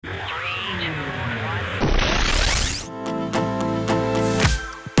You're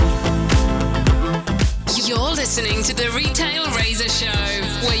listening to the Retail Razor Show,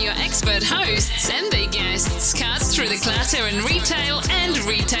 where your expert hosts and their guests cut through the clutter in retail and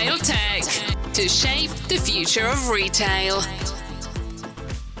retail tech to shape the future of retail.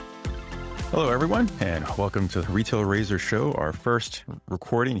 Hello, everyone, and welcome to the Retail Razor Show, our first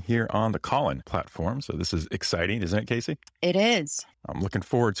recording here on the Callin platform. So this is exciting, isn't it, Casey? It is. I'm looking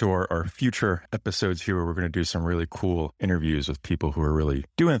forward to our future episodes here where we're going to do some really cool interviews with people who are really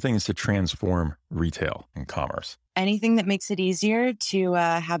doing things to transform retail and commerce. Anything that makes it easier to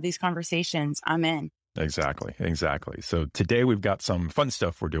have these conversations, I'm in. Exactly. So today we've got some fun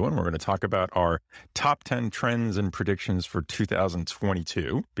stuff we're doing. We're going to talk about our top 10 trends and predictions for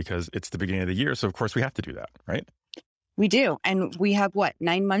 2022 because it's the beginning of the year. So of course we have to do that, right? We do. And we have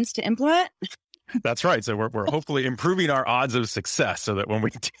 9 months to implement? That's right. So we're hopefully improving our odds of success so that when we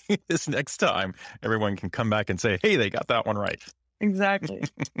do this next time, everyone can come back and say, hey, they got that one right. Exactly.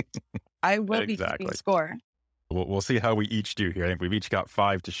 I will be keeping score. We'll see how we each do here. I think we've each got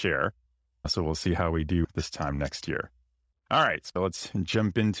 5 to share. So we'll see how we do this time next year. All right, so let's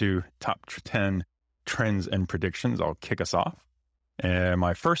jump into top 10 trends and predictions. I'll kick us off. And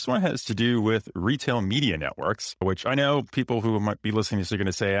my first one has to do with retail media networks, which I know people who might be listening to this are going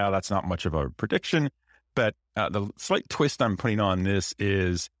to say, that's not much of a prediction. But the slight twist I'm putting on this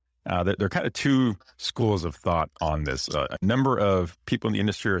is that there are kind of two schools of thought on this. A number of people in the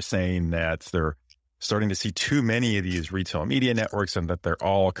industry are saying that they're starting to see too many of these retail media networks and that they're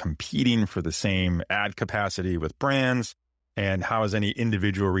all competing for the same ad capacity with brands. And how is any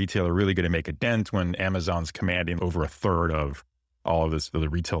individual retailer really going to make a dent when Amazon's commanding over a third of all of the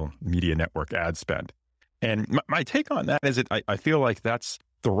retail media network ad spend? And my take on that is I feel like that's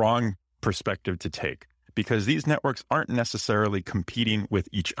the wrong perspective to take because these networks aren't necessarily competing with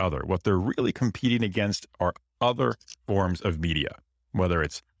each other. What they're really competing against are other forms of media, whether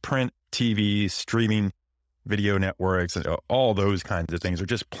it's print, TV, streaming, video networks, and all those kinds of things are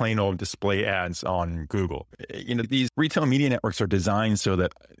just plain old display ads on Google. These retail media networks are designed so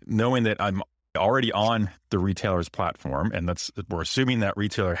that knowing that I'm already on the retailer's platform, and we're assuming that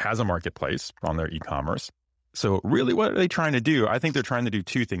retailer has a marketplace on their e-commerce. So really, what are they trying to do? I think they're trying to do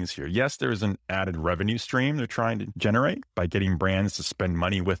two things here. Yes, there's an added revenue stream they're trying to generate by getting brands to spend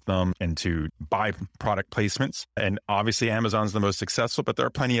money with them and to buy product placements. And obviously, Amazon's the most successful, but there are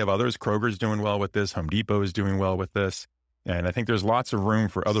plenty of others. Kroger's doing well with this. Home Depot is doing well with this. And I think there's lots of room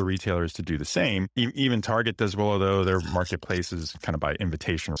for other retailers to do the same. Even Target does well, although their marketplace is kind of by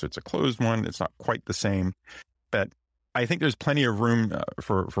invitation. So it's a closed one. It's not quite the same. But I think there's plenty of room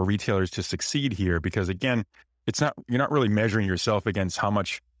for retailers to succeed here because, again, you're not really measuring yourself against how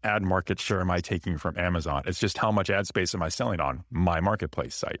much ad market share am I taking from Amazon. It's just how much ad space am I selling on my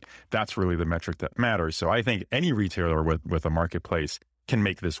marketplace site. That's really the metric that matters. So I think any retailer with a marketplace can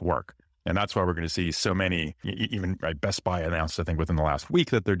make this work. And that's why we're going to see so many, even Best Buy announced, I think, within the last week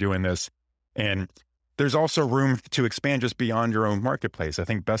that they're doing this. And there's also room to expand just beyond your own marketplace. I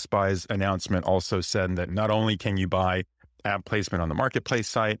think Best Buy's announcement also said that not only can you buy ad placement on the marketplace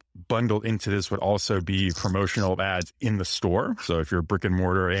site, bundled into this would also be promotional ads in the store. So if you're a brick and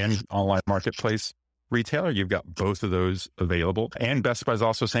mortar and online marketplace retailer, you've got both of those available. And Best Buy is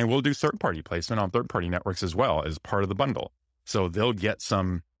also saying we'll do third-party placement on third-party networks as well as part of the bundle. So they'll get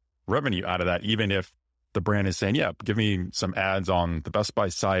some revenue out of that, even if the brand is saying, yeah, give me some ads on the Best Buy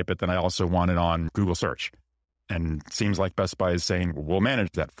site, but then I also want it on Google search. And it seems like Best Buy is saying, we'll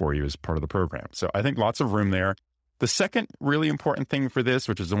manage that for you as part of the program. So I think lots of room there. The second really important thing for this,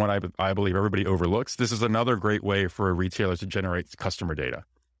 which is the one I believe everybody overlooks, this is another great way for a retailer to generate customer data.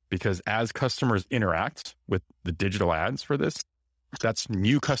 Because as customers interact with the digital ads for this, that's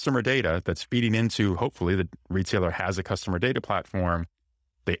new customer data that's feeding into, hopefully, the retailer has a customer data platform.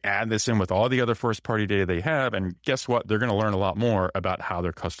 They add this in with all the other first-party data they have, and guess what? They're going to learn a lot more about how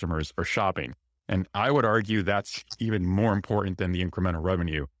their customers are shopping. And I would argue that's even more important than the incremental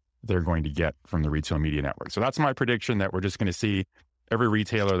revenue they're going to get from the retail media network. So that's my prediction, that we're just going to see every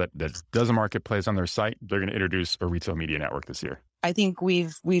retailer that does a marketplace on their site, they're going to introduce a retail media network this year. I think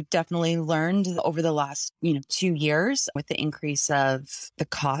we've definitely learned over the last 2 years with the increase of the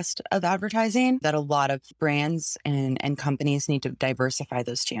cost of advertising that a lot of brands and companies need to diversify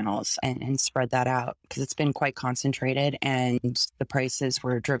those channels and spread that out because it's been quite concentrated and the prices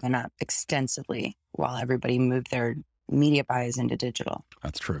were driven up extensively while everybody moved their media buys into digital.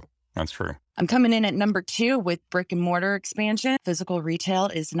 That's true. I'm coming in at number 2 with brick and mortar expansion. Physical retail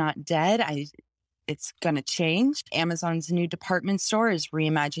is not dead. it's going to change. Amazon's new department store is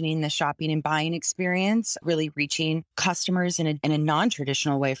reimagining the shopping and buying experience, really reaching customers in a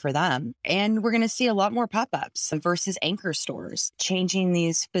non-traditional way for them. And we're going to see a lot more pop-ups versus anchor stores, changing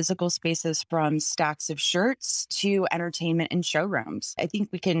these physical spaces from stacks of shirts to entertainment and showrooms. I think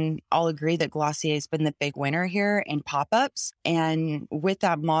we can all agree that Glossier has been the big winner here in pop-ups. And with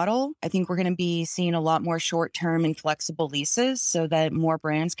that model, I think we're going to be seeing a lot more short-term and flexible leases so that more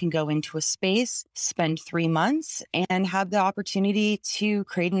brands can go into a space, spend 3 months, and have the opportunity to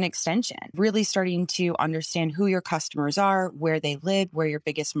create an extension. Really starting to understand who your customers are, where they live, where your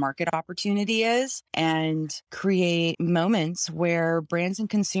biggest market opportunity is, and create moments where brands and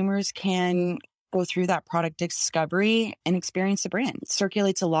consumers can go through that product discovery and experience the brand. It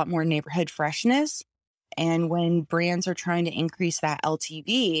circulates a lot more neighborhood freshness. And when brands are trying to increase that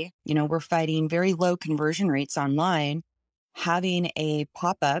LTV, we're fighting very low conversion rates online. Having a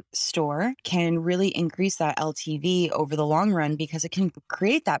pop-up store can really increase that LTV over the long run because it can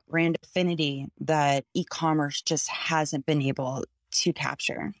create that brand affinity that e-commerce just hasn't been able to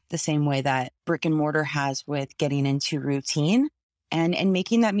capture the same way that brick and mortar has with getting into routine and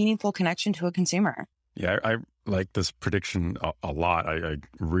making that meaningful connection to a consumer. Yeah, I like this prediction a lot. I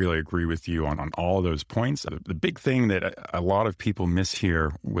really agree with you on all those points. The big thing that a lot of people miss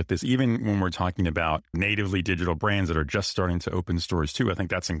here with this, even when we're talking about natively digital brands that are just starting to open stores too, I think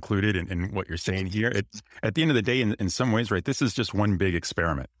that's included in what you're saying here. At the end of the day, in some ways, right, this is just one big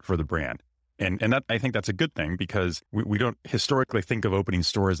experiment for the brand. And that, I think that's a good thing because we don't historically think of opening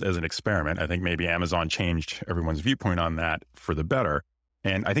stores as an experiment. I think maybe Amazon changed everyone's viewpoint on that for the better.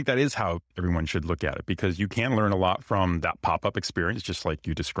 And I think that is how everyone should look at it because you can learn a lot from that pop-up experience, just like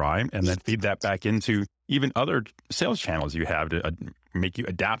you described, and then feed that back into even other sales channels you have to make you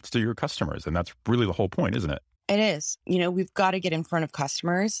adapt to your customers. And that's really the whole point, isn't it? It is. We've got to get in front of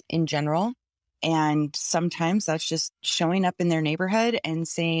customers in general. And sometimes that's just showing up in their neighborhood and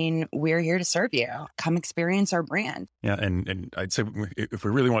saying, we're here to serve you. Come experience our brand. Yeah. And I'd say if we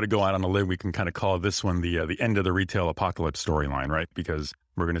really want to go out on a limb, we can kind of call this one the end of the retail apocalypse storyline, right? Because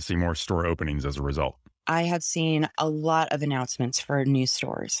we're going to see more store openings as a result. I have seen a lot of announcements for new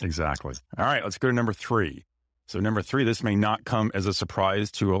stores. Exactly. All right, let's go to number 3. So number 3, this may not come as a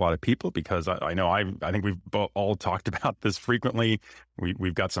surprise to a lot of people because I know I think we've all talked about this frequently.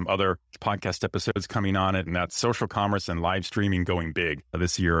 We've got some other podcast episodes coming on it, and that's social commerce and live streaming going big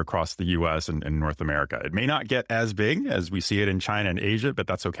this year across the U.S. and North America. It may not get as big as we see it in China and Asia, but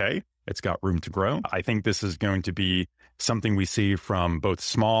that's okay. It's got room to grow. I think this is going to be something we see from both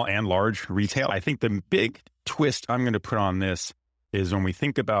small and large retail. I think the big twist I'm going to put on this is when we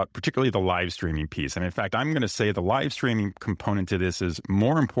think about particularly the live streaming piece. And in fact, I'm going to say the live streaming component to this is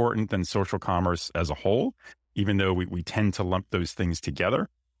more important than social commerce as a whole, even though we tend to lump those things together.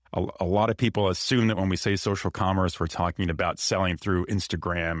 A lot of people assume that when we say social commerce, we're talking about selling through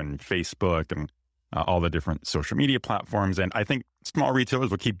Instagram and Facebook and all the different social media platforms. And I think small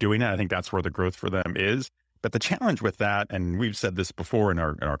retailers will keep doing that. I think that's where the growth for them is. But the challenge with that, and we've said this before in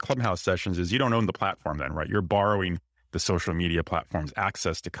our Clubhouse sessions, is you don't own the platform then, right? You're borrowing the social media platform's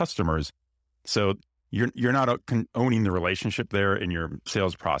access to customers. So you're not owning the relationship there in your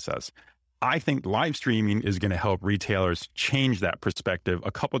sales process. I think live streaming is going to help retailers change that perspective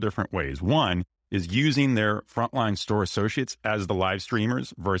a couple different ways. One is using their frontline store associates as the live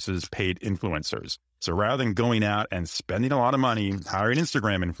streamers versus paid influencers. So rather than going out and spending a lot of money hiring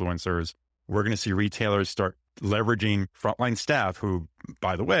Instagram influencers, we're going to see retailers start leveraging frontline staff who,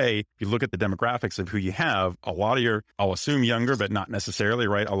 by the way, if you look at the demographics of who you have, a lot of your, I'll assume younger, but not necessarily,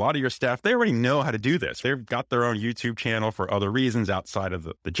 right? A lot of your staff, they already know how to do this. They've got their own YouTube channel for other reasons outside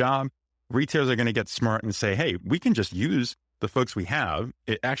of the job. Retailers are going to get smart and say, hey, we can just use the folks we have.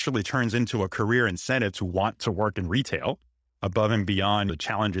 It actually turns into a career incentive to want to work in retail above and beyond the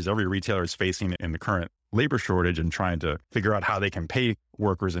challenges every retailer is facing in the current labor shortage and trying to figure out how they can pay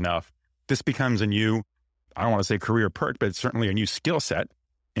workers enough. This becomes a new, I don't want to say career perk, but it's certainly a new skill set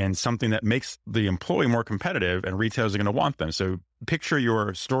and something that makes the employee more competitive, and retailers are going to want them. So picture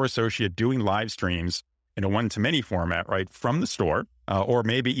your store associate doing live streams in a one-to-many format, right, from the store, or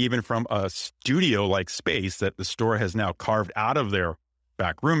maybe even from a studio-like space that the store has now carved out of their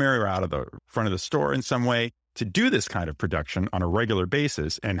back room area or out of the front of the store in some way to do this kind of production on a regular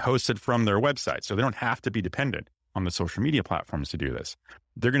basis and host it from their website. So they don't have to be dependent on the social media platforms to do this.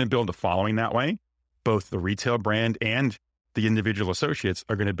 They're going to build a following that way. Both the retail brand and the individual associates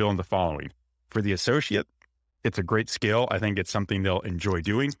are going to build the following. For the associate, it's a great skill. I think it's something they'll enjoy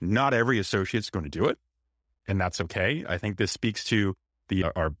doing. Not every associate's going to do it, and that's okay. I think this speaks to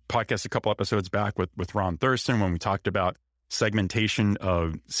our podcast a couple episodes back with Ron Thurston when we talked about segmentation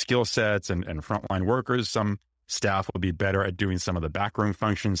of skill sets and frontline workers. Some staff will be better at doing some of the backroom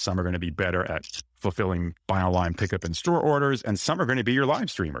functions. Some are going to be better at fulfilling buy online, pickup in store orders, and some are going to be your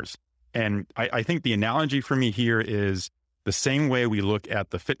live streamers. And I think the analogy for me here is the same way we look at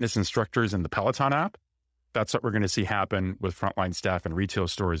the fitness instructors in the Peloton app. That's what we're going to see happen with frontline staff in retail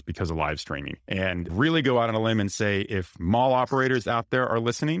stores because of live streaming. And really go out on a limb and say, if mall operators out there are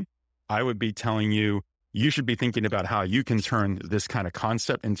listening, I would be telling you, you should be thinking about how you can turn this kind of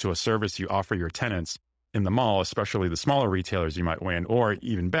concept into a service you offer your tenants in the mall, especially the smaller retailers you might win, or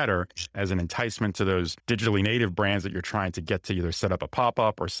even better, as an enticement to those digitally native brands that you're trying to get to either set up a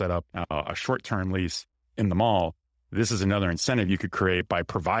pop-up or set up a short-term lease in the mall. This is another incentive you could create by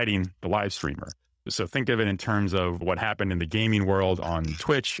providing the live streamer. So think of it in terms of what happened in the gaming world on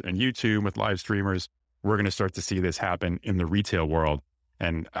Twitch and YouTube with live streamers. We're going to start to see this happen in the retail world.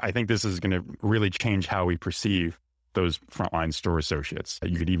 And I think this is going to really change how we perceive those frontline store associates.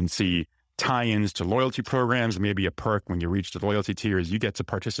 You could even see tie-ins to loyalty programs, maybe a perk when you reach the loyalty tiers, you get to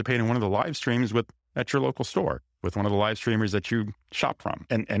participate in one of the live streams at your local store with one of the live streamers that you shop from.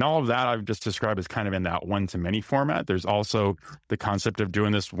 And all of that I've just described as kind of in that one-to-many format. There's also the concept of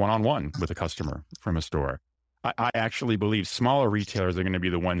doing this one-on-one with a customer from a store. I actually believe smaller retailers are going to be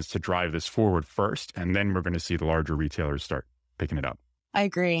the ones to drive this forward first, and then we're going to see the larger retailers start picking it up. I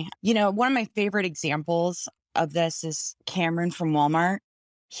agree. One of my favorite examples of this is Cameron from Walmart.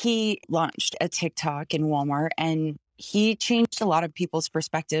 He launched a TikTok in Walmart and he changed a lot of people's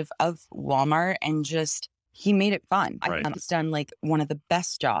perspective of Walmart and he made it fun. Right. I think he's done like one of the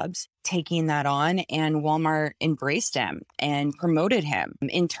best jobs taking that on, and Walmart embraced him and promoted him.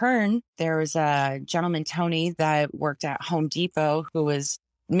 In turn, there was a gentleman, Tony, that worked at Home Depot who was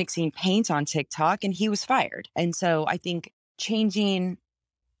mixing paint on TikTok and he was fired. And so I think changing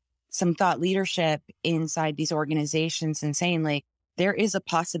some thought leadership inside these organizations and saying like, there is a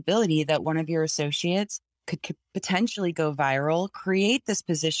possibility that one of your associates could potentially go viral, create this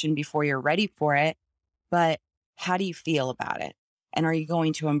position before you're ready for it. But how do you feel about it? And are you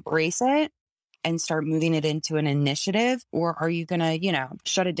going to embrace it and start moving it into an initiative, or are you going to,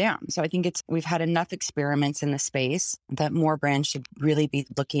 shut it down? So I think we've had enough experiments in the space that more brands should really be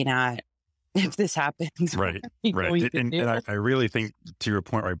looking at if this happens. Right. And I really think, to your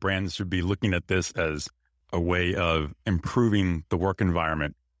point, right, brands should be looking at this as a way of improving the work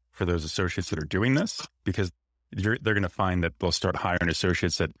environment for those associates that are doing this, because they're going to find that they'll start hiring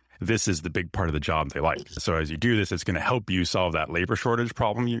associates that this is the big part of the job they like. So as you do this, it's going to help you solve that labor shortage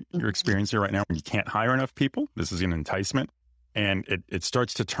problem you're experiencing right now when you can't hire enough people. This is an enticement. And it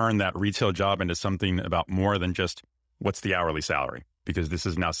starts to turn that retail job into something about more than just what's the hourly salary, because this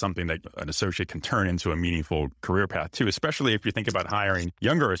is now something that an associate can turn into a meaningful career path too, especially if you think about hiring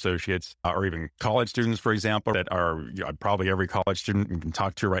younger associates or even college students, for example, that are probably every college student we can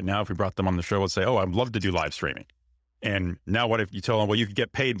talk to right now. If we brought them on the show, would say, oh, I'd love to do live streaming. And now what if you tell them, well, you could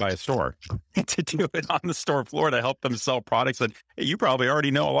get paid by a store to do it on the store floor to help them sell products that you probably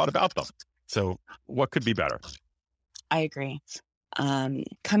already know a lot about them. So what could be better? I agree.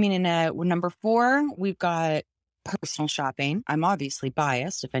 Coming in at number 4, we've got personal shopping. I'm obviously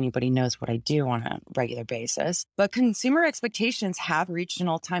biased if anybody knows what I do on a regular basis, but consumer expectations have reached an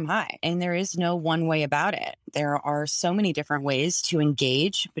all-time high, and there is no one way about it. There are so many different ways to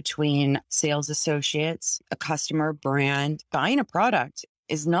engage between sales associates, a customer, brand. Buying a product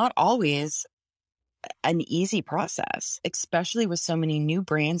is not always an easy process, especially with so many new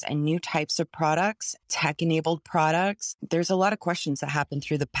brands and new types of products, tech-enabled products. There's a lot of questions that happen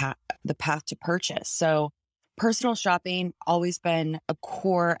through the path to purchase. So personal shopping always been a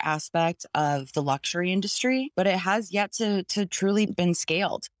core aspect of the luxury industry, but it has yet to truly been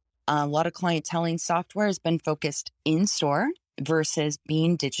scaled. A lot of clienteling software has been focused in store versus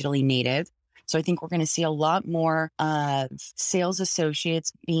being digitally native. So I think we're going to see a lot more of sales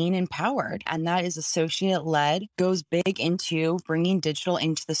associates being empowered, and that is associate-led, goes big into bringing digital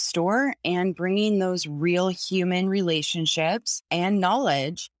into the store and bringing those real human relationships and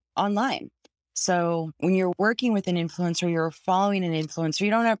knowledge online. So when you're working with an influencer, you're following an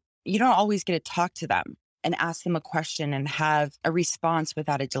influencer, you don't always get to talk to them and ask them a question and have a response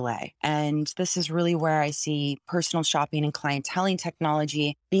without a delay. And this is really where I see personal shopping and clienteling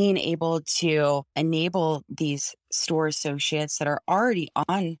technology being able to enable these store associates that are already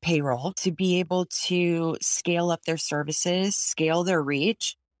on payroll to be able to scale up their services, scale their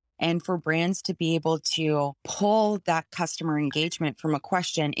reach, and for brands to be able to pull that customer engagement from a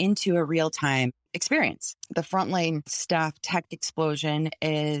question into a real-time experience. The frontline staff tech explosion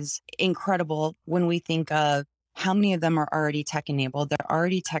is incredible when we think of how many of them are already tech-enabled. They're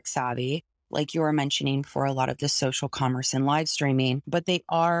already tech-savvy. like you were mentioning, for a lot of the social commerce and live streaming, but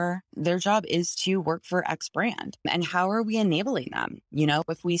their job is to work for X brand. And how are we enabling them? You know,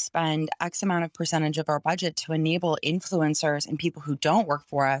 if we spend X amount of percentage of our budget to enable influencers and people who don't work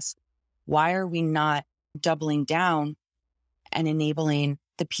for us, why are we not doubling down and enabling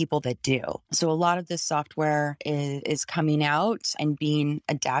the people that do? So a lot of this software is coming out and being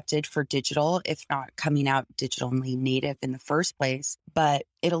adapted for digital, if not coming out digitally native in the first place, but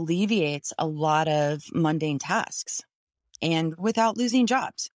it alleviates a lot of mundane tasks and without losing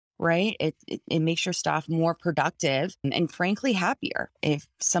jobs, right? It makes your staff more productive and frankly happier. If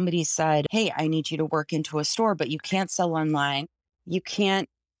somebody said, hey, I need you to work into a store, but you can't sell online, you can't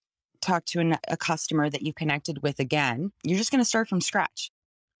talk to a customer that you connected with again, you're just going to start from scratch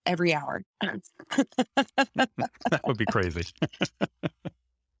every hour. That would be crazy.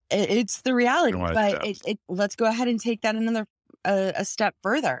 It's the reality, but let's go ahead and take that another a step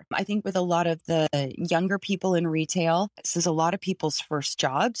further. I think with a lot of the younger people in retail, this is a lot of people's first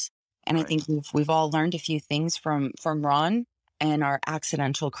jobs. And I think we've all learned a few things from Ron and our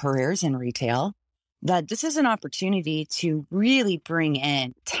accidental careers in retail, that this is an opportunity to really bring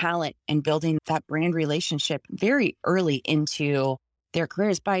in talent and building that brand relationship very early into their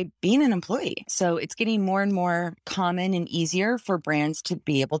careers by being an employee. So it's getting more and more common and easier for brands to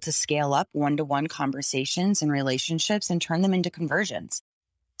be able to scale up one-to-one conversations and relationships and turn them into conversions.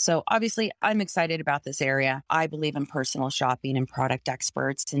 So obviously, I'm excited about this area. I believe in personal shopping and product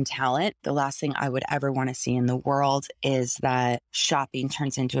experts and talent. The last thing I would ever want to see in the world is that shopping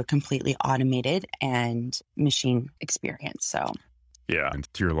turns into a completely automated and machine experience. So, yeah. And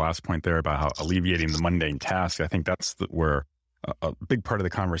to your last point there about how alleviating the mundane task, I think that's where a big part of the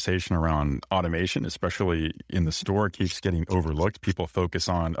conversation around automation, especially in the store, keeps getting overlooked. People focus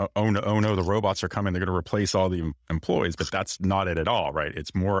on, oh no, the robots are coming, they're going to replace all the employees, but that's not it at all, right?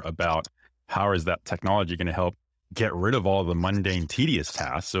 It's more about how is that technology going to help get rid of all the mundane, tedious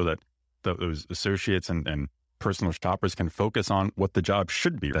tasks so that those associates and personal shoppers can focus on what the job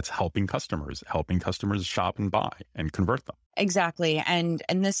should be. That's helping customers shop and buy and convert them. Exactly. And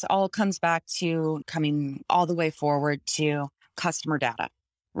this all comes back to coming all the way forward to customer data,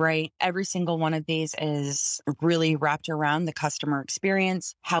 right? Every single one of these is really wrapped around the customer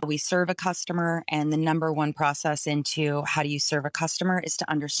experience, how we serve a customer. And the number one process into how do you serve a customer is to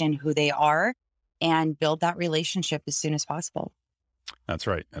understand who they are and build that relationship as soon as possible. That's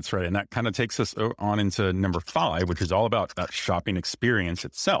right. And that kind of takes us on into number 5, which is all about that shopping experience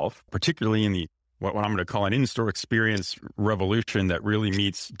itself, particularly in the what I'm going to call an in-store experience revolution that really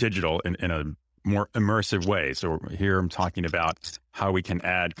meets digital in a more immersive way. So here I'm talking about how we can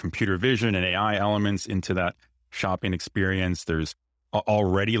add computer vision and AI elements into that shopping experience. There's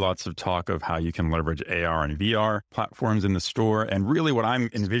already lots of talk of how you can leverage AR and VR platforms in the store. And really what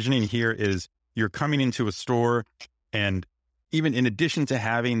I'm envisioning here is you're coming into a store, and even in addition to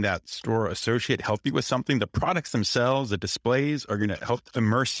having that store associate help you with something, the products themselves, the displays are going to help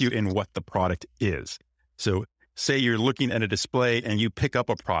immerse you in what the product is. So say you're looking at a display and you pick up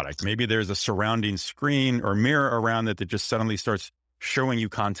a product. Maybe there's a surrounding screen or mirror around it that just suddenly starts showing you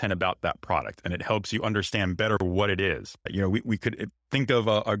content about that product, and it helps you understand better what it is. You know, we could think of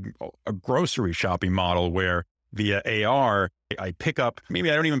a grocery shopping model where via AR, I pick up,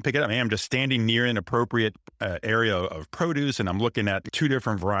 maybe I don't even pick it up. I'm just standing near an appropriate area of produce, and I'm looking at 2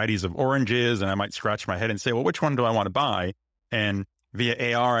 different varieties of oranges, and I might scratch my head and say, well, which one do I want to buy? And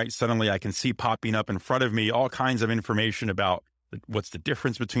via AR, suddenly I can see popping up in front of me all kinds of information about what's the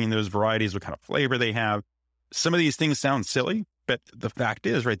difference between those varieties, what kind of flavor they have. Some of these things sound silly, but the fact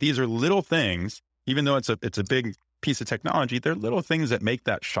is, right, these are little things, even though it's a big piece of technology, they're little things that make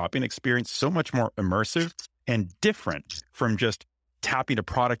that shopping experience so much more immersive and different from just tapping a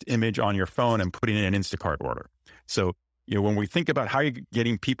product image on your phone and putting in an Instacart order. So, you know, when we think about how you're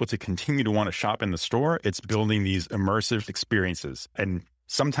getting people to continue to want to shop in the store, it's building these immersive experiences. And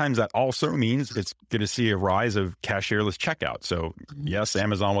sometimes that also means it's going to see a rise of cashierless checkout. So yes,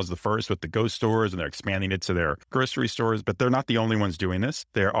 Amazon was the first with the Ghost stores, and they're expanding it to their grocery stores, but they're not the only ones doing this.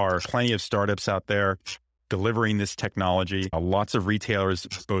 There are plenty of startups out there delivering this technology. Lots of retailers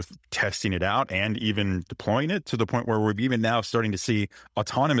both testing it out and even deploying it, to the point where we're even now starting to see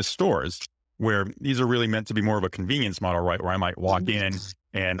autonomous stores where these are really meant to be more of a convenience model, right? Where I might walk in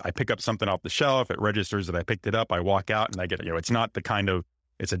and I pick up something off the shelf, it registers that I picked it up, I walk out and I get, it's not the kind of,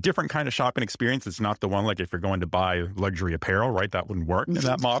 it's a different kind of shopping experience. It's not the one like if you're going to buy luxury apparel, right? That wouldn't work in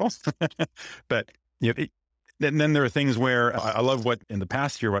that model. But then there are things where I love what in the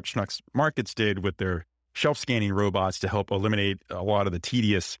past year, what Schnucks Markets did with their shelf scanning robots to help eliminate a lot of the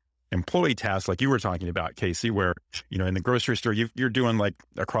tedious employee tasks like you were talking about, Casey, where, in the grocery store, you're doing like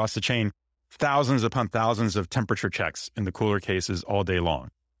across the chain thousands upon thousands of temperature checks in the cooler cases all day long.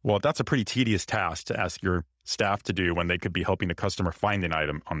 Well, that's a pretty tedious task to ask your staff to do when they could be helping the customer find an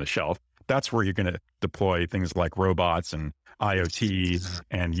item on the shelf. That's where you're going to deploy things like robots and IoT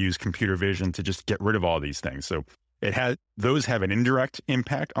and use computer vision to just get rid of all these things. So those have an indirect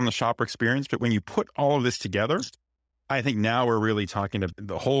impact on the shopper experience. But when you put all of this together, I think now we're really talking to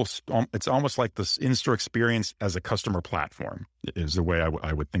the whole, it's almost like this in-store experience as a customer platform is the way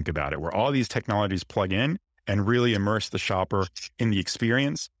I would think about it, where all these technologies plug in and really immerse the shopper in the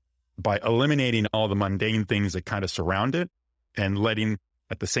experience by eliminating all the mundane things that kind of surround it and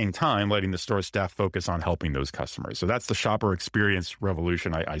at the same time, letting the store staff focus on helping those customers. So that's the shopper experience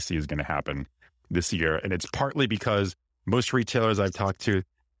revolution I see is going to happen this year. And it's partly because most retailers I've talked to,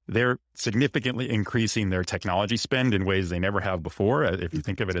 they're significantly increasing their technology spend in ways they never have before, if you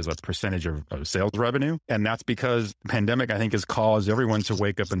think of it as a percentage of sales revenue. And that's because the pandemic, I think, has caused everyone to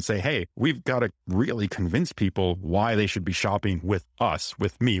wake up and say, hey, we've got to really convince people why they should be shopping with us,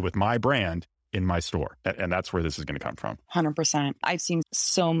 with me, with my brand in my store. And that's where this is going to come from. 100%. I've seen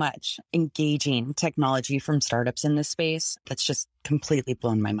so much engaging technology from startups in this space that's just completely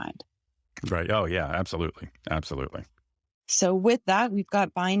blown my mind. Right. Oh, yeah, absolutely. Absolutely. So with that, we've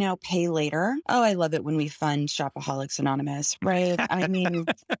got buy now, pay later. Oh, I love it when we fund Shopaholics Anonymous, right? I mean,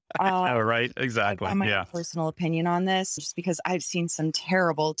 oh, right. Exactly. I my yeah. personal opinion on this, just because I've seen some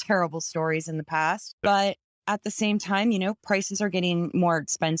terrible, terrible stories in the past. But at the same time, prices are getting more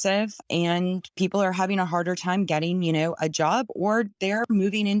expensive and people are having a harder time getting, a job, or they're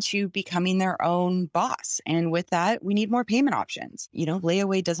moving into becoming their own boss. And with that, we need more payment options.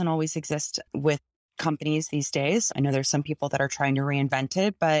 Layaway doesn't always exist with companies these days. I know there's some people that are trying to reinvent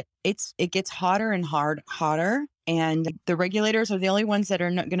it, but it gets hotter and hotter. And the regulators are the only ones that are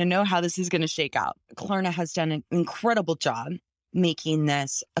not going to know how this is going to shake out. Klarna has done an incredible job making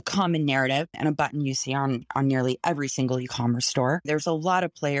this a common narrative and a button you see on nearly every single e-commerce store. There's a lot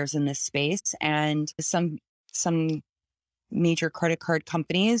of players in this space, and some major credit card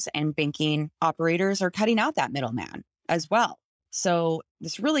companies and banking operators are cutting out that middleman as well. So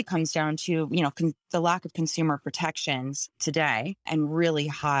this really comes down to, the lack of consumer protections today and really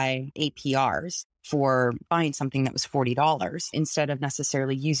high APRs for buying something that was $40 instead of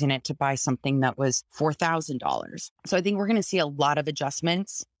necessarily using it to buy something that was $4,000. So I think we're going to see a lot of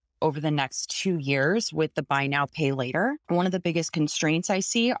adjustments over the next 2 years with the buy now, pay later. One of the biggest constraints I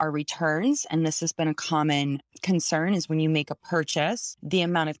see are returns. And this has been a common concern is when you make a purchase, the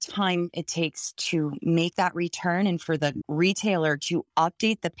amount of time it takes to make that return and for the retailer to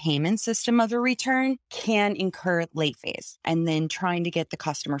update the payment system of a return can incur late fees. And then trying to get the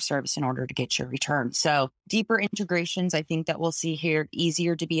customer service in order to get your return. So deeper integrations, I think that we'll see here,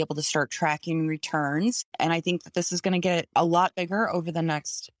 easier to be able to start tracking returns. And I think that this is going to get a lot bigger over the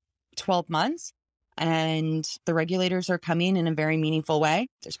next 12 months. And the regulators are coming in a very meaningful way.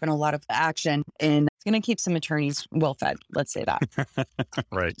 There's been a lot of action and it's going to keep some attorneys well fed. Let's say that.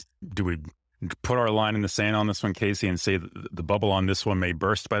 Right. Do we put our line in the sand on this one, Casey, and say the bubble on this one may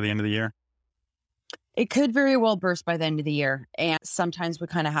burst by the end of the year? It could very well burst by the end of the year. And sometimes we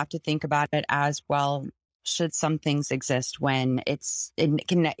kind of have to think about it as well. Should some things exist when it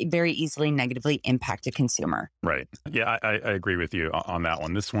can very easily negatively impact a consumer? Right. Yeah, I agree with you on that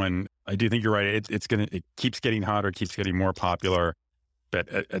one. This one, I do think you're right. It keeps getting hotter, keeps getting more popular. But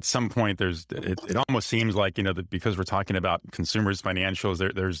at some point, it almost seems like, because we're talking about consumers' financials,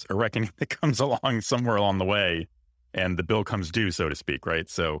 there's a reckoning that comes along somewhere along the way and the bill comes due, so to speak, right?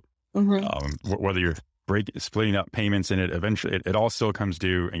 So whether you're splitting up payments in it, eventually it all still comes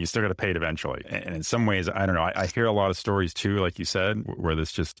due and you still got to pay it eventually. And in some ways, I don't know, I hear a lot of stories too, like you said, where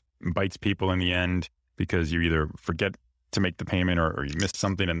this just bites people in the end because you either forget to make the payment or you missed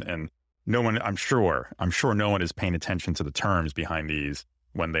something and no one, I'm sure no one is paying attention to the terms behind these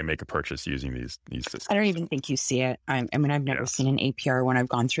when they make a purchase using these systems. I don't even think you see it. I've never seen an APR when I've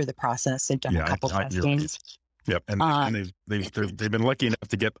gone through the process. I've done a couple testings. Yep, and they've been lucky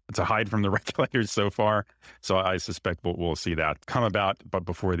enough to hide from the regulators so far. So I suspect we'll see that come about, but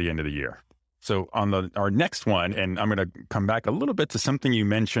before the end of the year. So on our next one, and I'm going to come back a little bit to something you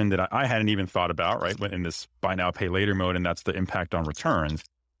mentioned that I hadn't even thought about, right, in this buy now, pay later mode, and that's the impact on returns.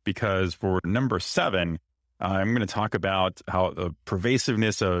 Because for number 7, I'm going to talk about how the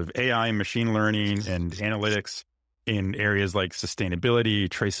pervasiveness of AI, machine learning, and analytics in areas like sustainability,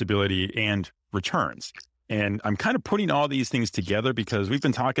 traceability, and returns. And I'm kind of putting all these things together because we've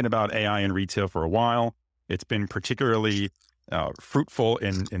been talking about AI in retail for a while. It's been particularly fruitful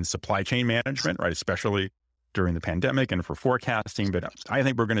in supply chain management, right? Especially during the pandemic and for forecasting. But I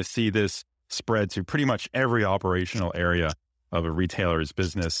think we're going to see this spread to pretty much every operational area of a retailer's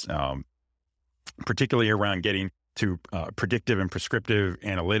business. particularly around getting to predictive and prescriptive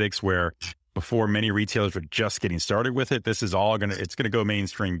analytics, where before many retailers were just getting started with it. This is all it's going to go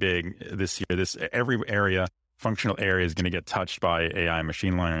mainstream big this year. Every area, functional area, is going to get touched by AI and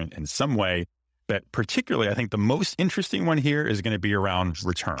machine learning in some way. But particularly, I think the most interesting one here is going to be around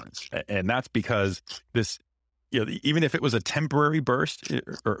returns. And that's because this, even if it was a temporary burst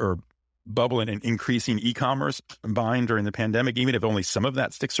or bubble in an increasing e-commerce buying during the pandemic, even if only some of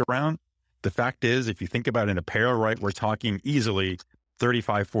that sticks around, the fact is, if you think about in apparel, right, we're talking easily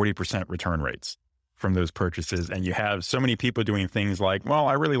 35, 40% return rates from those purchases. And you have so many people doing things like, well,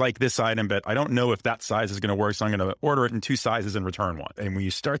 I really like this item, but I don't know if that size is going to work, so I'm going to order it in 2 sizes and return one. And when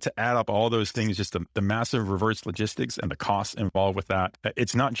you start to add up all those things, just the massive reverse logistics and the costs involved with that,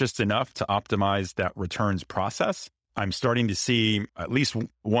 it's not just enough to optimize that returns process. I'm starting to see at least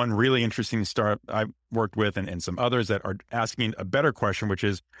one really interesting startup I've worked with and some others that are asking a better question, which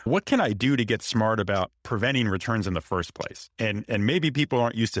is, what can I do to get smart about preventing returns in the first place? And maybe people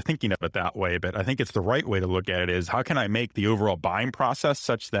aren't used to thinking of it that way, but I think it's the right way to look at it is, how can I make the overall buying process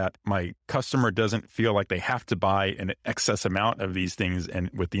such that my customer doesn't feel like they have to buy an excess amount of these things and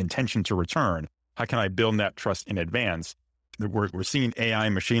with the intention to return? How can I build that trust in advance? We're seeing AI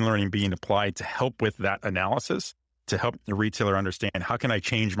and machine learning being applied to help with that analysis, to help the retailer understand, how can I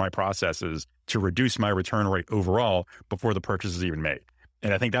change my processes to reduce my return rate overall before the purchase is even made?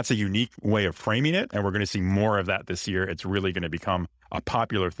 And I think that's a unique way of framing it. And we're going to see more of that this year. It's really going to become a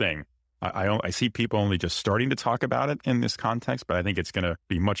popular thing. I see people only just starting to talk about it in this context, but I think it's going to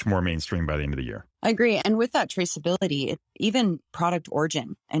be much more mainstream by the end of the year. I agree. And with that traceability, even product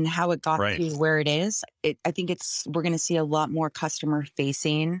origin and how it got to where it is, I think we're going to see a lot more customer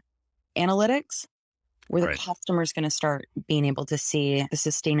facing analytics, where the customer is going to start being able to see the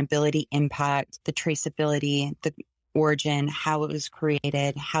sustainability impact, the traceability, the origin, how it was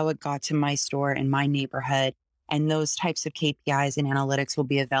created, how it got to my store in my neighborhood. And those types of KPIs and analytics will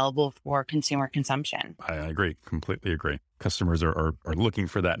be available for consumer consumption. I agree. Completely agree. Customers are looking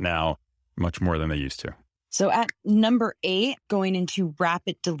for that now much more than they used to. So at number 8, going into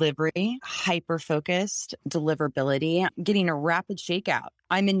rapid delivery, hyper-focused deliverability, getting a rapid shakeout.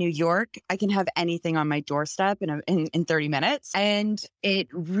 I'm in New York. I can have anything on my doorstep in 30 minutes. And it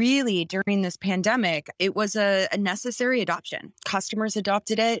really, during this pandemic, it was a necessary adoption. Customers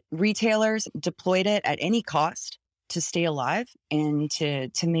adopted it. Retailers deployed it at any cost to stay alive and to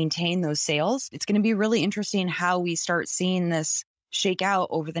maintain those sales. It's going to be really interesting how we start seeing this shake out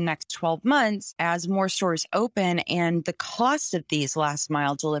over the next 12 months as more stores open and the cost of these last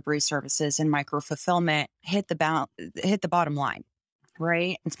mile delivery services and micro fulfillment hit the bottom line,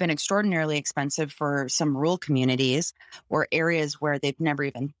 right? It's been extraordinarily expensive for some rural communities or areas where they've never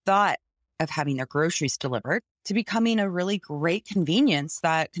even thought of having their groceries delivered to becoming a really great convenience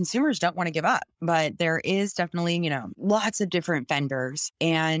that consumers don't want to give up. But there is definitely, lots of different vendors,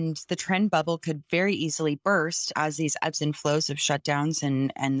 and the trend bubble could very easily burst as these ebbs and flows of shutdowns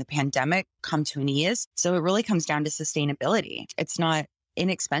and the pandemic come to an ease. So it really comes down to sustainability. It's not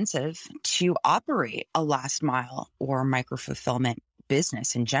inexpensive to operate a last mile or micro fulfillment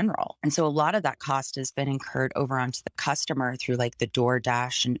business in general. And so a lot of that cost has been incurred over onto the customer through like the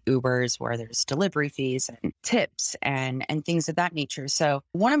DoorDash and Ubers, where there's delivery fees and tips and things of that nature. So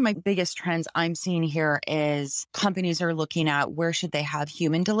one of my biggest trends I'm seeing here is companies are looking at where should they have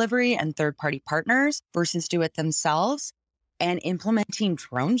human delivery and third-party partners versus do it themselves, and implementing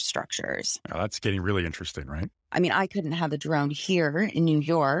drone structures. Oh, that's getting really interesting, right? I mean, I couldn't have a drone here in New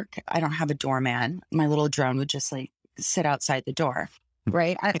York. I don't have a doorman. My little drone would just sit outside the door,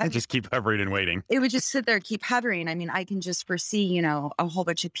 right? I just keep hovering and waiting. It would just sit there, keep hovering. I mean, I can just foresee, a whole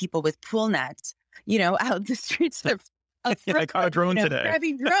bunch of people with pool nets, out the streets of I caught a drone today.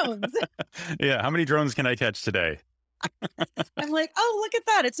 Grabbing drones. Yeah. How many drones can I catch today? I'm like, oh, look at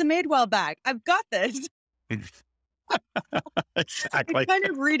that. It's a Madewell bag. I've got this. Exactly. It kind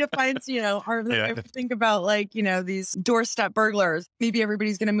of redefines, I think about these doorstep burglars. Maybe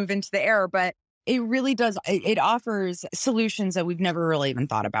everybody's going to move into the air, but it really does. It offers solutions that we've never really even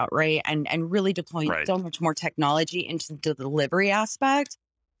thought about, right? And really deploying so much more technology into the delivery aspect.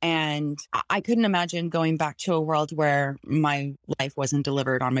 And I couldn't imagine going back to a world where my life wasn't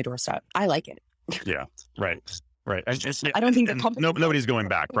delivered on my doorstep. I like it. Yeah, right. I don't think the company... Nobody's going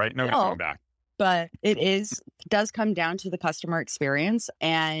back, right? Nobody's going back. But it does come down to the customer experience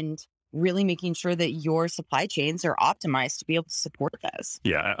and really making sure that your supply chains are optimized to be able to support this.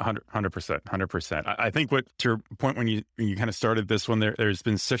 Yeah, 100%. I think to your point when you kind of started this one, there's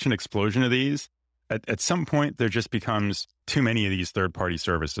been such an explosion of these. at some point, there just becomes too many of these third-party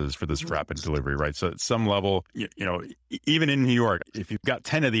services for this rapid delivery, right? So at some level, even in New York, if you've got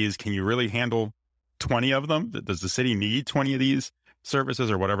 10 of these, can you really handle 20 of them? Does the city need 20 of these services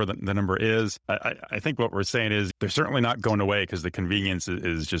or whatever the number is? I think what we're saying is they're certainly not going away because the convenience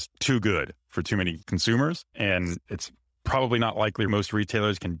is just too good for too many consumers. And it's probably not likely most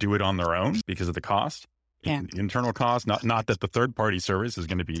retailers can do it on their own because of the cost. Yeah. Internal cost, not that the third party service is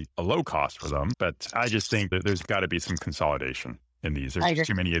going to be a low cost for them, but I just think that there's got to be some consolidation in these. There's just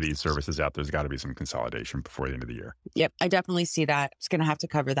too many of these services out there. There's got to be some consolidation before the end of the year. Yep. I definitely see that. It's going to have to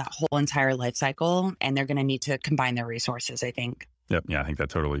cover that whole entire life cycle, and they're going to need to combine their resources, I think. Yep. Yeah, I think that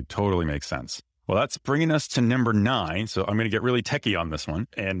totally makes sense. Well, that's bringing us to number 9. So I'm going to get really techie on this one.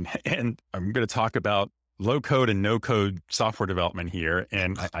 And I'm going to talk about low code and no code software development here.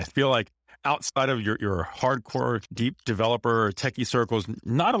 And I feel like outside of your hardcore deep developer or techie circles,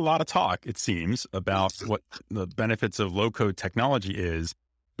 not a lot of talk, it seems, about what the benefits of low code technology is.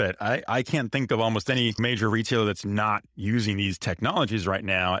 But I can't think of almost any major retailer that's not using these technologies right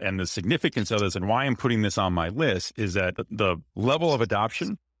now. And the significance of this and why I'm putting this on my list is that the level of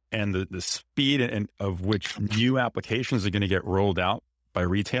adoption and the speed of which new applications are going to get rolled out by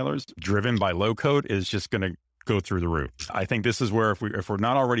retailers driven by low code is just going to go through the roof. I think this is where if we're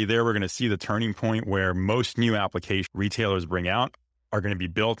not already there, we're going to see the turning point where most new applications retailers bring out are going to be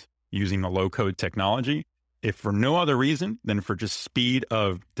built using the low code technology, if for no other reason than for just speed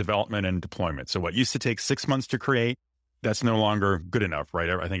of development and deployment. So what used to take 6 months to create, that's no longer good enough, right?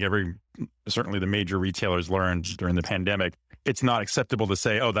 I think certainly the major retailers learned during the pandemic, it's not acceptable to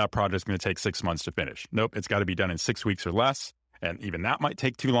say, oh, that project's going to take 6 months to finish. Nope, it's got to be done in 6 weeks or less. And even that might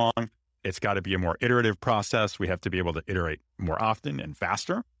take too long. It's got to be a more iterative process. We have to be able to iterate more often and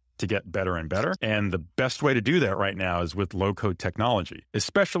faster to get better and better. And the best way to do that right now is with low code technology,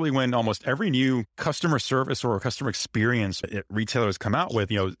 especially when almost every new customer service or customer experience retailers come out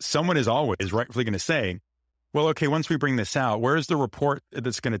with, someone is always rightfully going to say, well, okay, once we bring this out, where's the report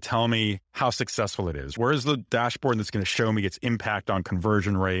that's going to tell me how successful it is? Where's the dashboard that's going to show me its impact on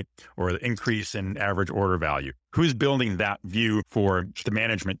conversion rate or the increase in average order value? Who's building that view for the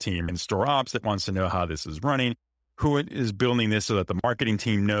management team in store ops that wants to know how this is running? Who is building this so that the marketing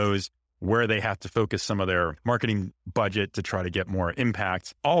team knows where they have to focus some of their marketing budget to try to get more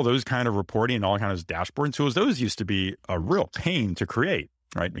impact? All those kind of reporting and all kinds of dashboard tools, those used to be a real pain to create.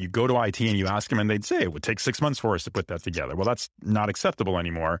 Right? You go to IT and you ask them and they'd say, it would take 6 months for us to put that together. Well, that's not acceptable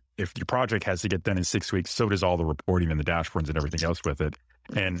anymore. If your project has to get done in 6 weeks, so does all the reporting and the dashboards and everything else with it.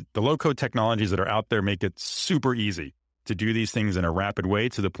 And the low code technologies that are out there make it super easy to do these things in a rapid way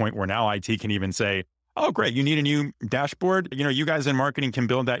to the point where now IT can even say, oh, great, you need a new dashboard. You guys in marketing can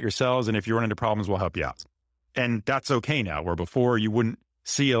build that yourselves. And if you run into problems, we'll help you out. And that's okay now, where before you wouldn't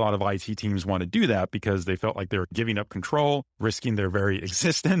see a lot of IT teams want to do that because they felt like they were giving up control, risking their very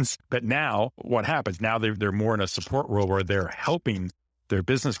existence. But now what happens? Now they're more in a support role where they're helping their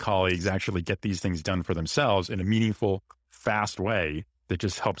business colleagues actually get these things done for themselves in a meaningful, fast way that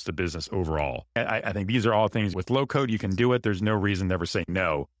just helps the business overall. I think these are all things with low code, you can do it. There's no reason to ever say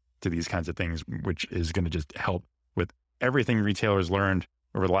no to these kinds of things, which is going to just help with everything retailers learned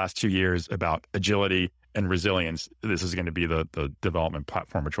over the last 2 years about agility and resilience. This is going to be the development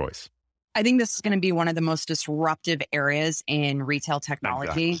platform of choice. I think this is going to be one of the most disruptive areas in retail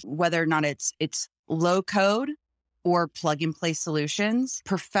technology, Exactly. Whether or not it's low code or plug and play solutions.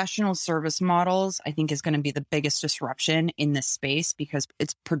 Professional service models, I think, is going to be the biggest disruption in this space because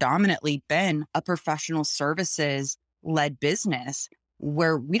it's predominantly been a professional services led business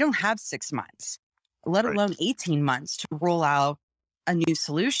where we don't have 6 months, let alone 18 months to roll out a new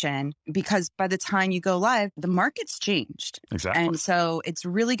solution, because by the time you go live, the market's changed. Exactly. And so it's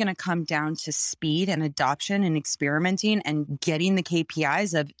really going to come down to speed and adoption and experimenting and getting the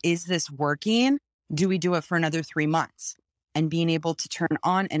KPIs of, is this working? Do we do it for another 3 months? And being able to turn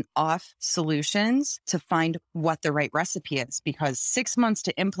on and off solutions to find what the right recipe is, because 6 months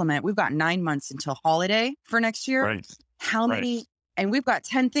to implement, we've got 9 months until holiday for next year. Right. How many? And we've got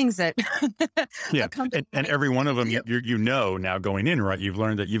 10 things that yeah, and every one of them, now going in, right? You've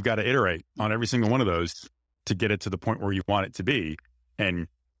learned that you've got to iterate on every single one of those to get it to the point where you want it to be. And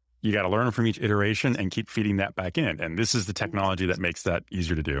you got to learn from each iteration and keep feeding that back in. And this is the technology that makes that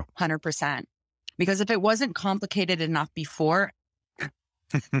easier to do. 100%. Because if it wasn't complicated enough before,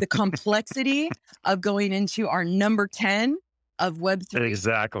 the complexity of going into our number 10 of Web3.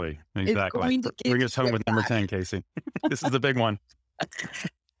 Exactly. Bring us home with number 10, Casey. This is the big one.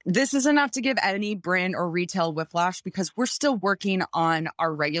 This is enough to give any brand or retail whiplash because we're still working on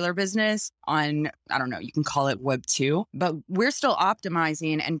our regular business on, I don't know, you can call it Web 2, but we're still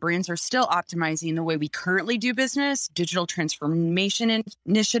optimizing and brands are still optimizing the way we currently do business. Digital transformation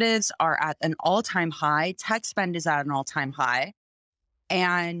initiatives are at an all-time high. Tech spend is at an all-time high.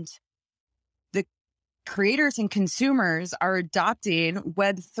 And the creators and consumers are adopting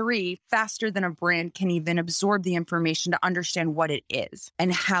Web3 faster than a brand can even absorb the information to understand what it is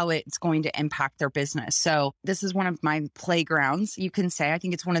and how it's going to impact their business. So this is one of my playgrounds, you can say. I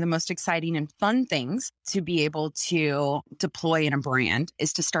think it's one of the most exciting and fun things to be able to deploy in a brand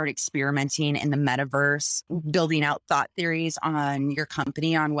is to start experimenting in the metaverse, building out thought theories on your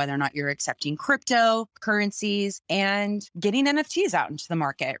company on whether or not you're accepting cryptocurrencies and getting NFTs out into the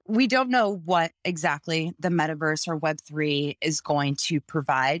market. We don't know what exactly the metaverse or Web3 is going to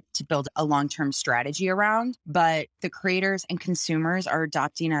provide to build a long-term strategy around, but the creators and consumers are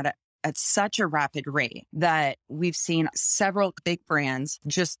adopting at such a rapid rate that we've seen several big brands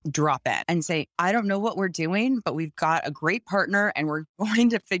just drop it and say, I don't know what we're doing, but we've got a great partner and we're going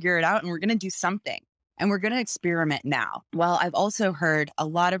to figure it out and we're going to do something. And we're going to experiment now. Well, I've also heard a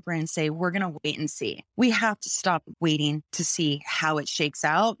lot of brands say, we're going to wait and see. We have to stop waiting to see how it shakes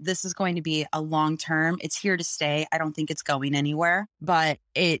out. This is going to be a long term. It's here to stay. I don't think it's going anywhere, but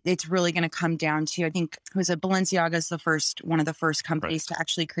it's really going to come down to, I think, Balenciaga is one of the first companies to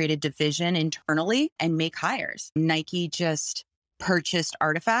actually create a division internally and make hires. Nike just purchased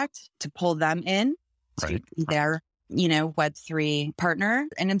Artifact to pull them in to be their, Web3 partner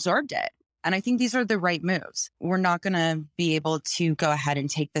and absorbed it. And I think these are the right moves. We're not going to be able to go ahead and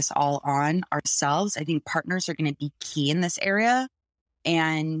take this all on ourselves. I think partners are going to be key in this area.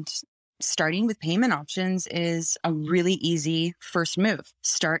 And starting with payment options is a really easy first move.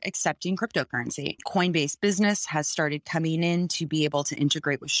 Start accepting cryptocurrency. Coinbase Business has started coming in to be able to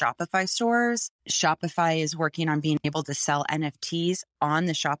integrate with Shopify stores. Shopify is working on being able to sell NFTs on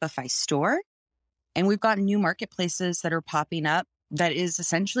the Shopify store. And we've got new marketplaces that are popping up that is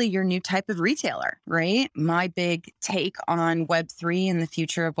essentially your new type of retailer, right? My big take on Web3 and the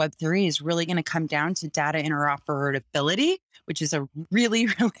future of Web3 is really going to come down to data interoperability, which is a really,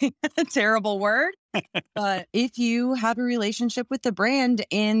 really terrible word. But if you have a relationship with the brand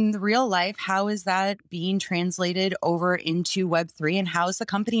in real life, how is that being translated over into Web3 and how is the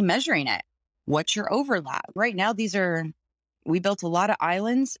company measuring it? What's your overlap? Right now, we built a lot of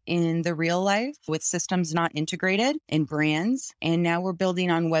islands in the real life with systems not integrated in brands. And now we're building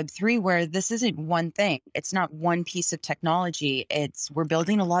on Web3 where this isn't one thing. It's not one piece of technology. We're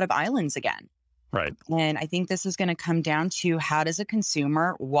building a lot of islands again. Right. And I think this is going to come down to how does a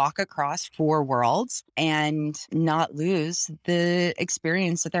consumer walk across four worlds and not lose the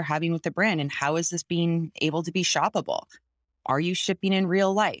experience that they're having with the brand? And how is this being able to be shoppable? Are you shipping in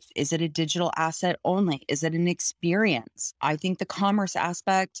real life? Is it a digital asset only? Is it an experience? I think the commerce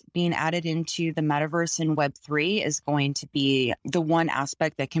aspect being added into the metaverse in Web3 is going to be the one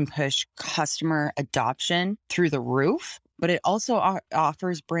aspect that can push customer adoption through the roof. But it also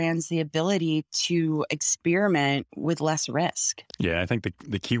offers brands the ability to experiment with less risk. Yeah, I think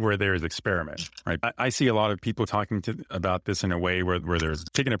the key word there is experiment, right? I see a lot of people talking about this in a way where they're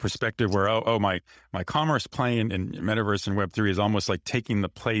taking a perspective where, my commerce play in Metaverse and Web3 is almost like taking the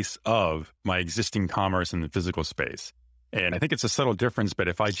place of my existing commerce in the physical space. And I think it's a subtle difference, but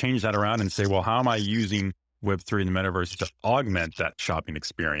if I change that around and say, well, how am I using Web3 and the Metaverse to augment that shopping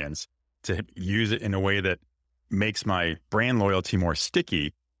experience, to use it in a way that makes my brand loyalty more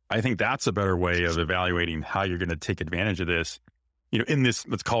sticky, I think that's a better way of evaluating how you're going to take advantage of this, in this,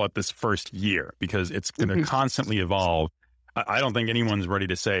 let's call it this first year, because it's going to constantly evolve. I don't think anyone's ready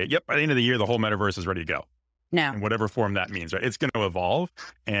to say, yep, by the end of the year, the whole metaverse is ready to go. No. In whatever form that means, right? It's going to evolve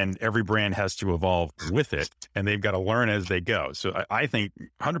and every brand has to evolve with it and they've got to learn as they go. So I think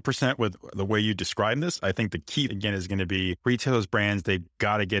 100% with the way you describe this, I think the key again is going to be retailers, brands, they've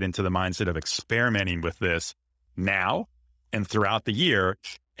got to get into the mindset of experimenting with this now and throughout the year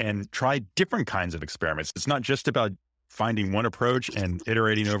and try different kinds of experiments. It's not just about finding one approach and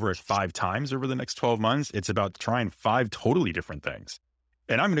iterating over it 5 times over the next 12 months. It's about trying 5 totally different things.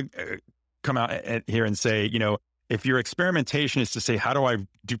 And I'm going to come out here and say, if your experimentation is to say, how do I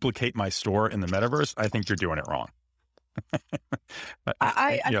duplicate my store in the metaverse? I think you're doing it wrong.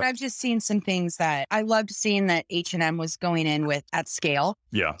 I've just seen some things that I loved seeing that H&M was going in with at scale.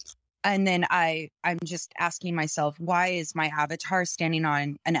 Yeah. And then I'm just asking myself, why is my avatar standing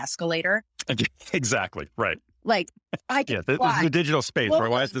on an escalator? Exactly. Right. Like I can this is a digital space, right?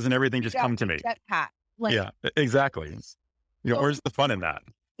 Why doesn't everything just come to me? Jetpack. Yeah, exactly. Where's the fun in that?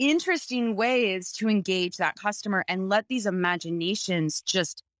 Interesting ways to engage that customer and let these imaginations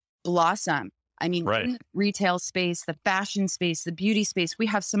just blossom. I mean, Right. in the retail space, the fashion space, the beauty space, we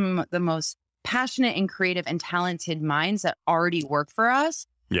have some of the most passionate and creative and talented minds that already work for us.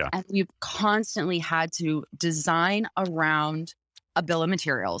 Yeah. And we've constantly had to design around a bill of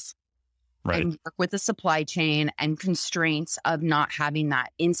materials Right. and work with the supply chain and constraints of not having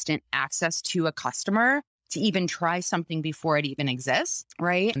that instant access to a customer to even try something before it even exists,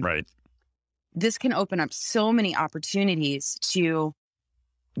 right? Right. This can open up so many opportunities to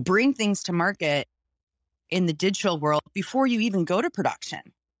bring things to market in the digital world before you even go to production,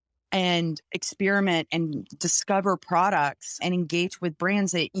 and experiment and discover products and engage with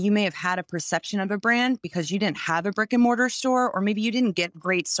brands that you may have had a perception of a brand because you didn't have a brick and mortar store, or maybe you didn't get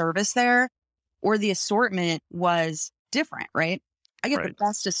great service there, or the assortment was different, right? I get the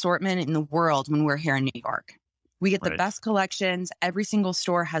best assortment in the world when we're here in New York. We get the best collections. Every single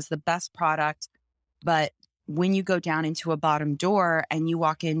store has the best product. But when you go down into a bottom door and you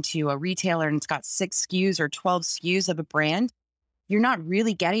walk into a retailer and it's got 6 SKUs or 12 SKUs of a brand, you're not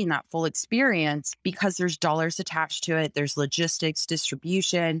really getting that full experience because there's dollars attached to it. There's logistics,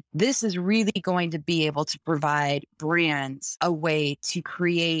 distribution. This is really going to be able to provide brands a way to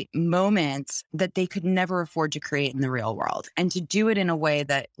create moments that they could never afford to create in the real world, and to do it in a way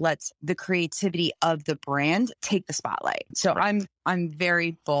that lets the creativity of the brand take the spotlight. So I'm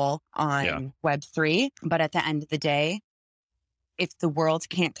very full on Web3, but at the end of the day, if the world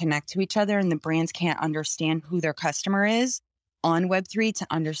can't connect to each other and the brands can't understand who their customer is on Web3 to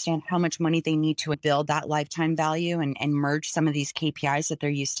understand how much money they need to build that lifetime value and merge some of these KPIs that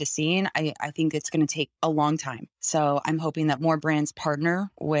they're used to seeing, I think it's going to take a long time. So I'm hoping that more brands partner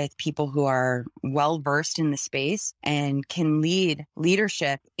with people who are well-versed in the space and can lead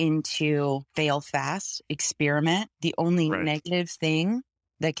leadership into fail fast, experiment. The only negative thing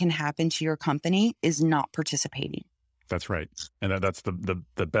that can happen to your company is not participating. That's right. And that's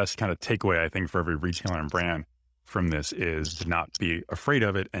the best kind of takeaway, I think, for every retailer and brand from this, is to not be afraid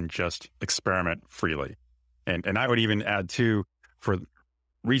of it and just experiment freely. And I would even add too, for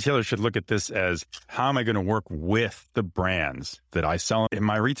retailers should look at this as, how am I going to work with the brands that I sell in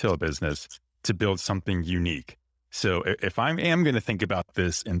my retail business to build something unique? So if I am going to think about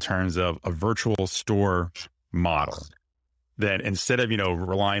this in terms of a virtual store model, then instead of,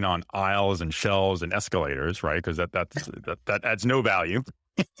 relying on aisles and shelves and escalators, right? Because that adds no value.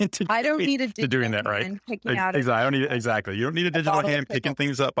 I don't need a digital doing that, right? hand picking out Exactly. You don't need a digital hand picking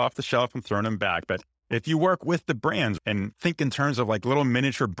things up off the shelf and throwing them back. But if you work with the brands and think in terms of like little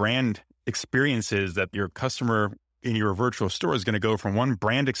miniature brand experiences that your customer in your virtual store is going to go from one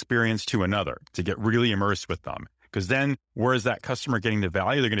brand experience to another, to get really immersed with them. Because then where is that customer getting the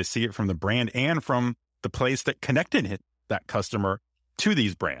value? They're going to see it from the brand and from the place that connected that customer to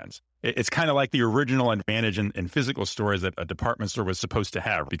these brands. It's kind of like the original advantage in physical stores that a department store was supposed to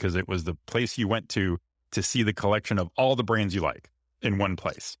have, because it was the place you went to see the collection of all the brands you like in one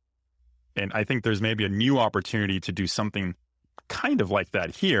place. And I think there's maybe a new opportunity to do something kind of like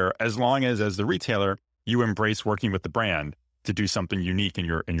that here, as long as the retailer, you embrace working with the brand to do something unique in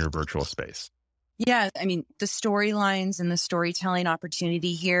your virtual space. Yeah. I mean, the storylines and the storytelling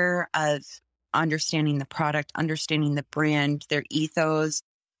opportunity here of understanding the product, understanding the brand, their ethos,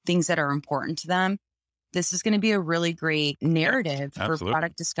 things that are important to them. This is going to be a really great narrative for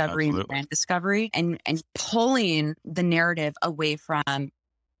product discovery and brand discovery, and pulling the narrative away from,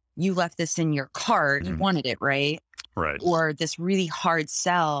 you left this in your cart, you wanted it, right? Right. Or this really hard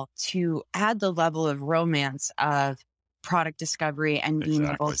sell, to add the level of romance of product discovery and being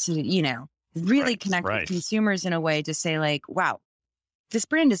able to, really connect with consumers in a way to say like, wow, this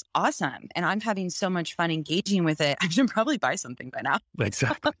brand is awesome and I'm having so much fun engaging with it. I should probably buy something by now.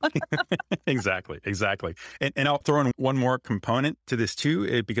 Exactly. Exactly. And I'll throw in one more component to this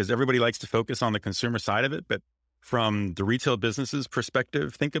too, because everybody likes to focus on the consumer side of it. But from the retail business's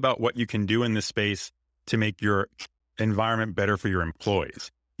perspective, think about what you can do in this space to make your environment better for your employees.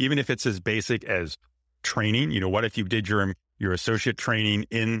 Even if it's as basic as training, what if you did your associate training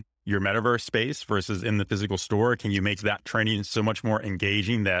in your metaverse space versus in the physical store? Can you make that training so much more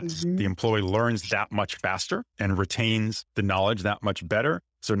engaging that the employee learns that much faster and retains the knowledge that much better?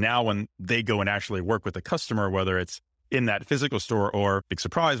 So now when they go and actually work with the customer, whether it's in that physical store or, big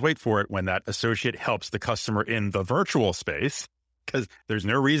surprise, wait for it, when that associate helps the customer in the virtual space, because there's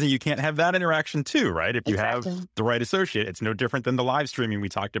no reason you can't have that interaction too, right? If you have the right associate, it's no different than the live streaming we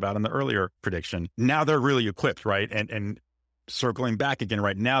talked about in the earlier prediction. Now they're really equipped, right? And circling back again,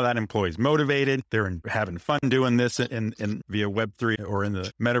 right now that employee's motivated, they're having fun doing this in via Web3 or in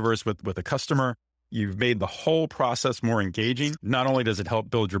the metaverse with a customer. You've made the whole process more engaging. Not only does it help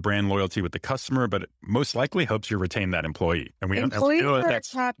build your brand loyalty with the customer, but it most likely helps you retain that employee. And we know that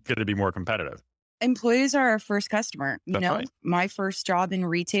that's going to be more competitive. Employees are our first customer. That's right. My first job in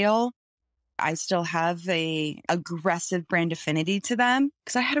retail, I still have a aggressive brand affinity to them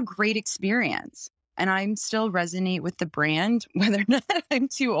because I had a great experience. And I'm still resonate with the brand, whether or not I'm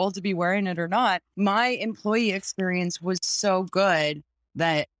too old to be wearing it or not. My employee experience was so good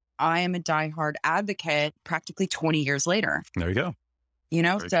that I am a diehard advocate practically 20 years later. There you go.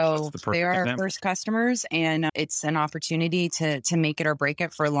 So they are our first customers, and it's an opportunity to make it or break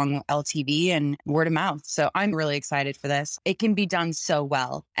it for a long LTV and word of mouth. So I'm really excited for this. It can be done so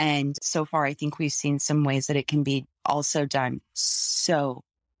well. And so far, I think we've seen some ways that it can be also done so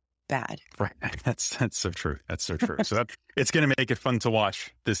bad. Right. That's so true. That's so true. So it's going to make it fun to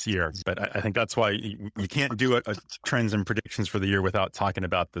watch this year. But I think that's why you can't do a trends and predictions for the year without talking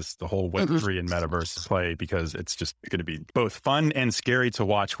about the whole Web3 and metaverse play, because it's just going to be both fun and scary to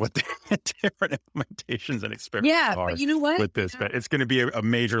watch what the different implementations and experiments are. But you know what? With this, but it's going to be a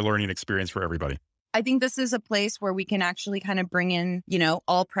major learning experience for everybody. I think this is a place where we can actually kind of bring in,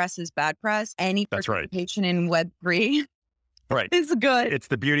 all press is bad press. Any participation in Web3. Right. It's good. It's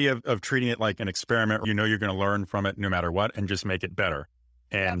the beauty of treating it like an experiment. You're going to learn from it no matter what and just make it better.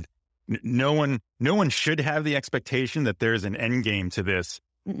 And no one should have the expectation that there's an end game to this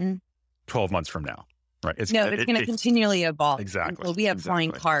 12 months from now. Right. It's going to continually evolve. Exactly. Well, we have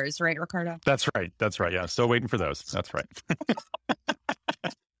flying cars, right, Ricardo? That's right. Yeah. Still waiting for those. That's right.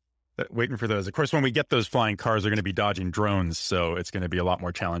 Waiting for those. Of course, when we get those flying cars, they're going to be dodging drones. So it's going to be a lot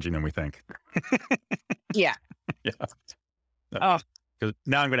more challenging than we think. Yeah. Yeah. Because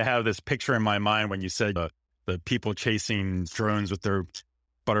now I'm going to have this picture in my mind when you said the people chasing drones with their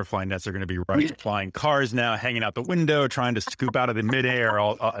butterfly nets are going to be flying cars now, hanging out the window, trying to scoop out of the midair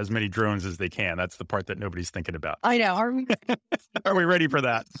as many drones as they can. That's the part that nobody's thinking about. I know. Are we ready for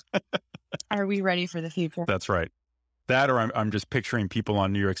that? Are we ready for the future? That's right. That, or I'm just picturing people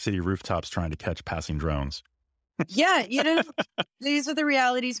on New York City rooftops trying to catch passing drones. Yeah. These are the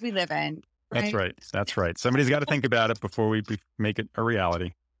realities we live in. Right? That's right. Somebody's got to think about it before we make it a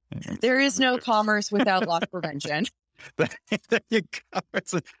reality. There is no commerce without loss prevention. There you go.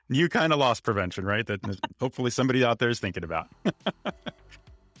 It's a new kind of loss prevention, right? That hopefully somebody out there is thinking about.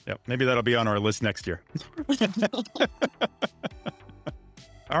 Yep. Maybe that'll be on our list next year.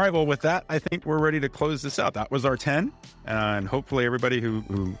 All right. Well, with that, I think we're ready to close this out. That was our 10. And hopefully everybody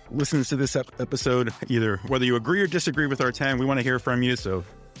who listens to this episode, either whether you agree or disagree with our 10, we want to hear from you. So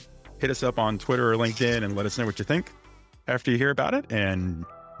hit us up on Twitter or LinkedIn and let us know what you think after you hear about it. And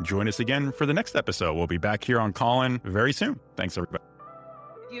join us again for the next episode. We'll be back here on Callin very soon. Thanks, everybody.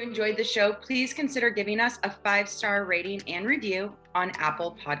 If you enjoyed the show, please consider giving us a 5-star rating and review on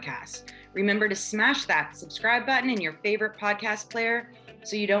Apple Podcasts. Remember to smash that subscribe button in your favorite podcast player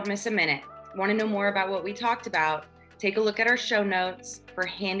so you don't miss a minute. Want to know more about what we talked about? Take a look at our show notes for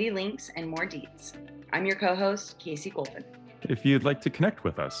handy links and more deets. I'm your co-host, Casey Golden. If you'd like to connect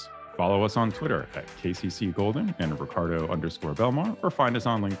with us, follow us on Twitter at KCC Golden and Ricardo_Belmar, or find us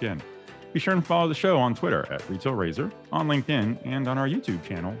on LinkedIn. Be sure and follow the show on Twitter at Retail Razor, on LinkedIn, and on our YouTube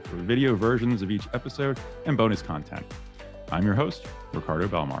channel for video versions of each episode and bonus content. I'm your host, Ricardo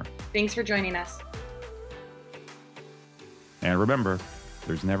Belmar. Thanks for joining us. And remember,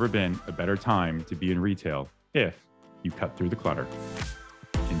 there's never been a better time to be in retail if you cut through the clutter.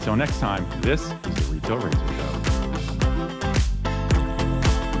 Until next time, this is the Retail Razor Show.